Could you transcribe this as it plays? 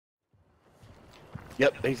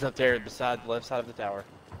Yep, he's up there beside the left side of the tower.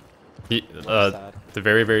 He, Left side. the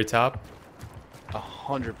very, very top.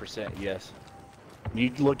 100%, yes.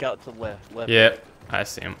 You look out to the left, left, Yeah, left. I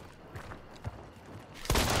see him.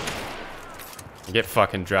 Get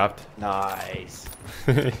fucking dropped. Nice.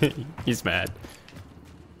 He's mad.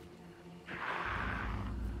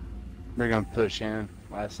 They're gonna push in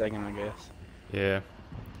last second, I guess. Yeah.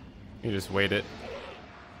 You just wait it.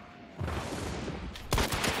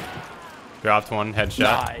 Dropped one, headshot.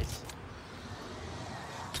 Nice.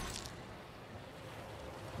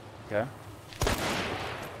 Okay.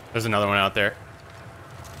 There's another one out there.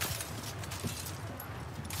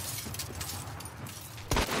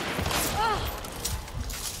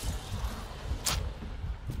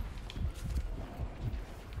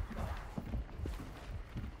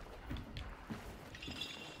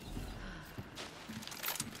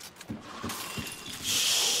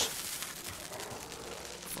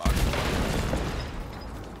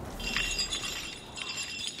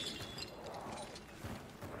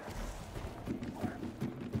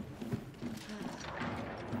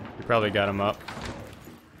 You probably got him up.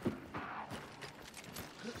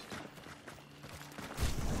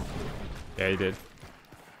 Yeah, he did.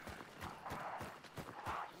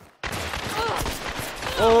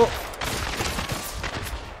 Oh!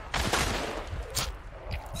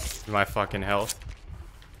 My fucking health.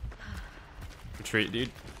 Retreat,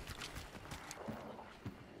 dude.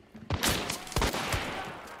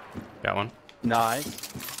 Got one. Nice.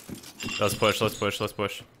 Let's push, let's push, let's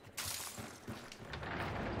push.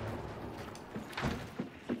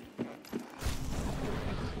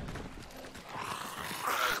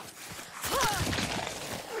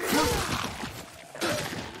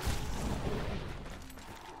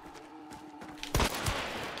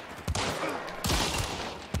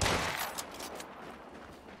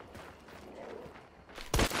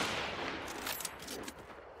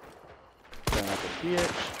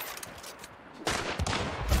 Bitch.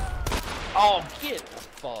 Oh, get the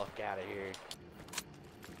fuck out of here.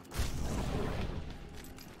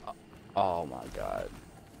 Oh my god.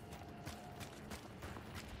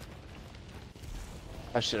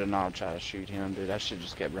 I should have not tried to shoot him, dude. I should have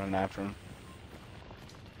just kept running after him.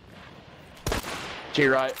 To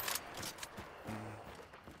your right.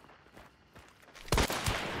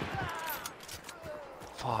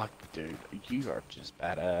 Fuck, dude. You are just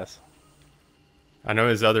badass. I know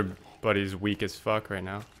his other buddy's weak as fuck right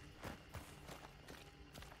now.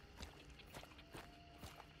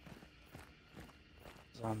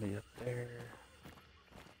 Zombie up there.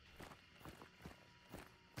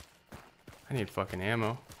 I need fucking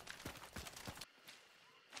ammo.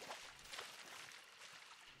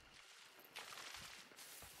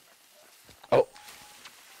 Oh.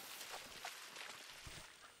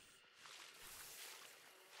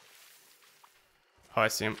 Oh, I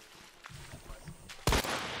see him.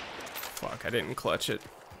 Fuck, I didn't clutch it.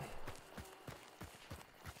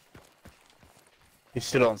 He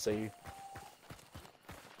still don't see you.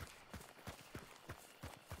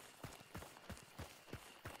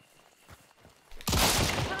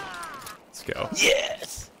 Let's go.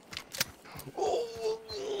 Yes! Oh,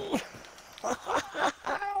 oh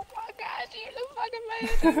my god, you're the fucking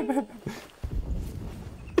man!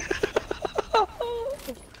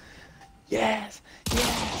 Yes!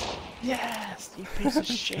 Yes! Yes! You piece of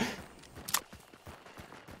shit!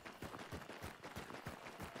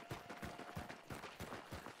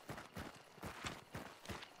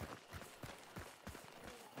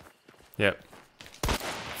 Yep.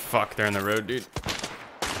 Fuck, they're in the road, dude.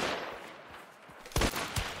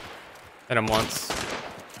 Hit him once.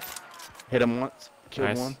 Hit him once, killed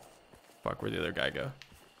Nice. one. Fuck, where'd the other guy go?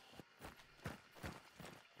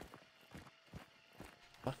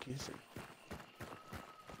 Fuck is he?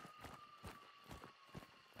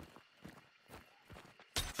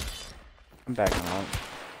 I'm back on.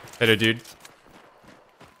 Hit a dude.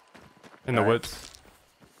 In the Alright. woods.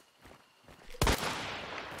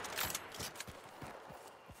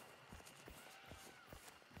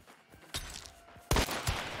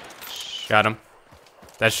 Got him.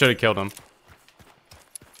 That should have killed him.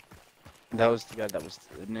 That was the guy that was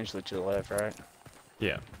initially to the left, right?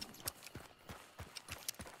 Yeah.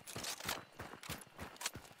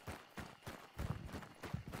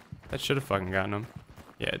 That should have fucking gotten him.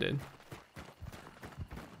 Yeah, it did.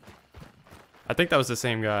 I think that was the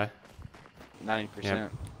same guy. 90%.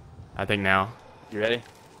 Yep. I think now. You ready?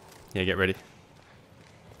 Yeah, get ready.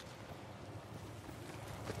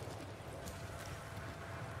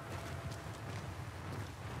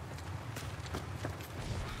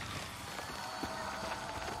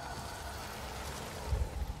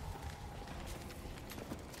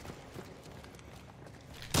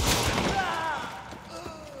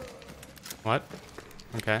 What?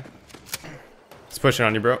 Okay. It's pushing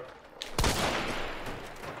on you, bro.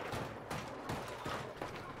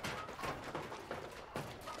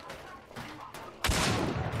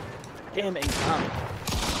 Damn it, Tom.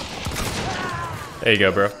 There you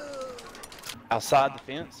go, bro. Outside the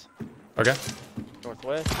fence, Okay.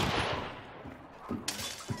 northwest.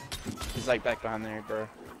 He's like back behind there, bro.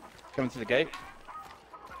 Coming to the gate.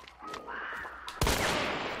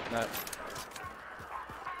 No.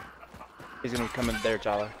 He's gonna come in there,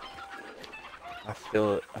 Tyler. I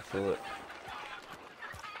feel it. I feel it.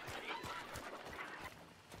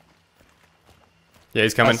 Yeah,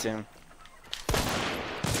 he's I coming. see him.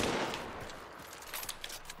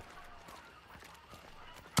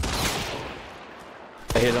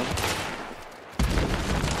 I hit him.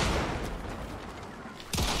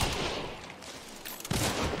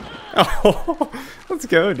 Oh, let's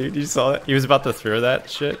go, dude. You saw that? He was about to throw that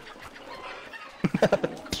shit.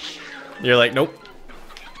 You're like, nope.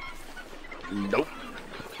 Nope.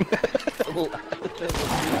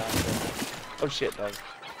 Oh shit, dog.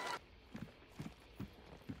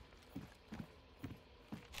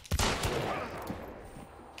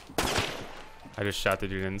 I just shot the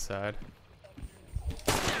dude inside.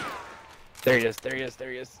 There he is. There he is.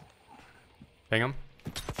 There he is. Ping him.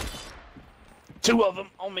 Two of them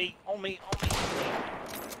on me. On me. On me.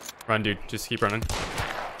 Run, dude. Just keep running.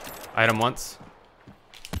 I hit him once.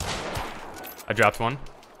 I dropped one.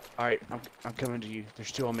 All right, I'm coming to you.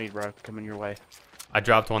 There's two on me, bro. Coming your way. I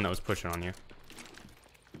dropped one that was pushing on you.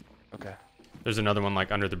 Okay. There's another one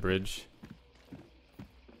like under the bridge.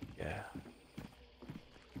 Yeah.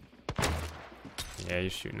 Yeah,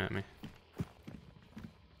 he's shooting at me.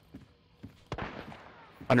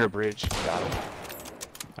 Under a bridge. Got him.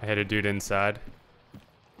 I hit a dude inside.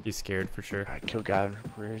 He's scared for sure. All right, kill guy under the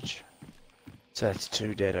bridge. So that's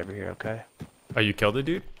two dead over here. Okay. Oh, you killed a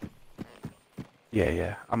dude? Yeah,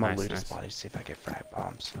 yeah. I'm gonna Nice, loot his nice. body, see if I get frag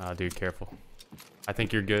bombs. Oh, dude, careful. I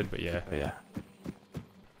think you're good, but yeah. Oh, yeah.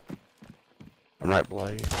 I'm right below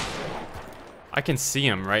you. I can see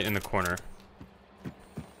him right in the corner.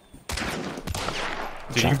 I'm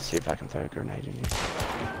Did trying you to see if I can throw a grenade in you.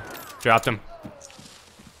 dropped him?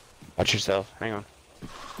 Watch yourself. Hang on.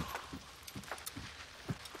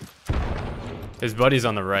 His buddy's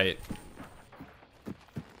on the right.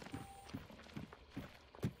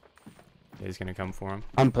 Yeah, he's gonna come for him.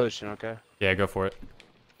 I'm pushing, okay? Yeah, go for it.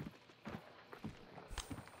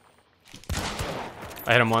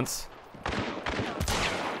 I hit him once.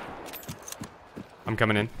 I'm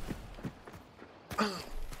coming in.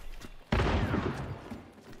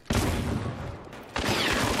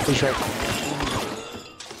 He's right.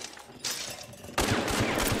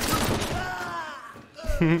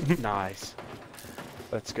 Nice.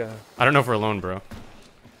 Let's go. I don't know if we're alone, bro.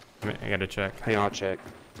 I gotta check. Hang on, I'll check.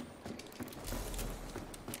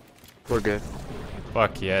 We're good.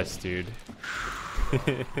 Fuck yes, dude.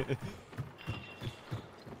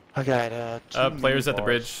 I got two Players at the minibars.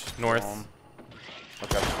 bridge, north.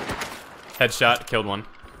 Okay. Headshot, killed one.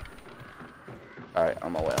 Alright,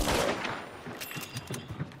 on my way, on my way.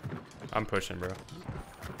 I'm pushing, bro.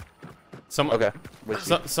 Someone, Okay. With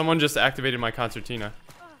you. someone just activated my concertina.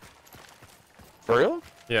 For real?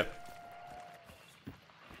 Yep.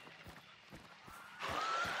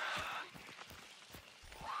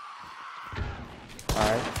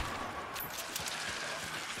 Alright.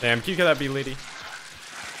 Damn, can you get that B lady?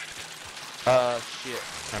 Shit.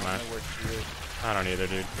 Never I mind. don't know where she is. I don't either,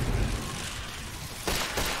 dude.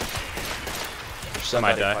 There's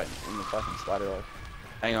somebody die. fighting in the fucking spider web.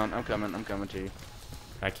 Hang on, I'm coming to you.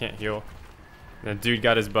 I can't heal. The dude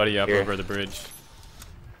got his buddy up Here. over the bridge.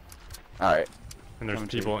 Alright. And there's Coming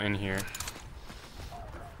to you. people in here.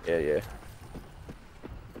 Yeah, yeah.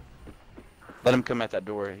 Let him come at that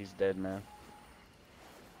door, he's dead, man.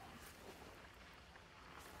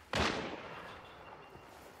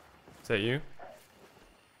 Is that you?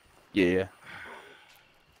 Yeah, yeah.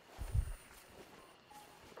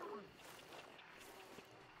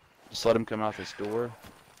 Just let him come out this door,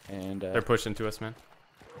 and They're pushing to us, man.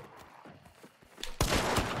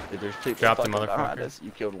 dude, there's people Drop the fucking behind motherfucker. us.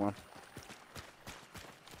 You killed one.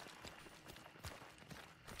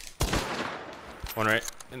 One right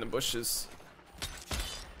in the bushes.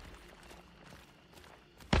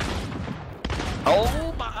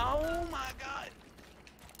 Oh my god!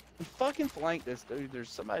 You fucking flanked this dude. There's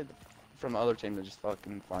somebody from the other team that just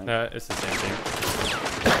fucking flanked. It's the same thing.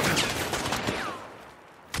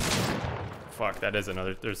 Fuck, that is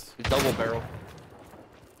another. There's. He's double barrel.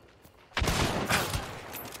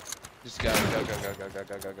 Just go, go, go, go, go, go,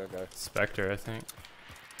 go, go, go, go. Spectre, I think.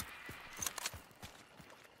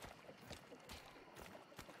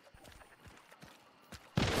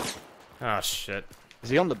 Oh shit. Is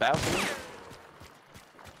he on the balcony?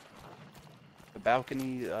 The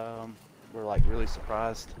balcony, we're like really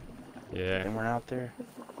surprised. Yeah. And we're out there.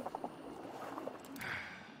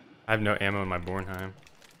 I have no ammo in my Bornheim.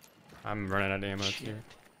 I'm running out of ammo too.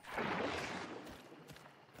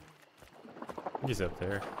 He's up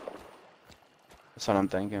there. That's what I'm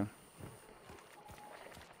thinking.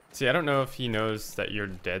 See, I don't know if he knows that you're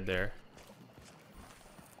dead there.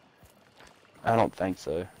 I don't think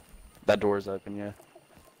so. That door's open, yeah.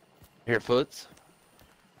 Hear foots?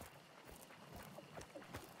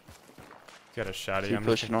 Got a shotty. Keep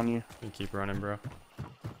pushing on you. You keep running, bro.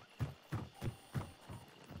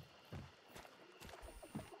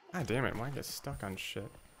 God damn it, why I get stuck on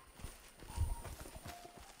shit?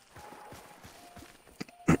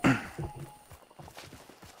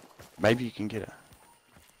 Maybe you can get a...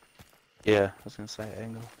 Yeah, I was gonna say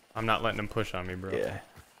angle. I'm not letting him push on me, bro. Yeah.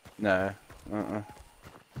 No.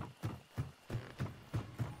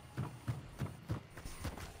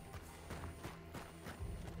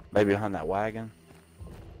 Maybe behind that wagon.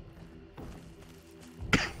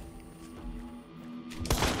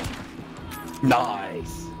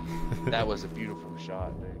 Nice! That was a beautiful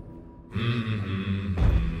shot, dude.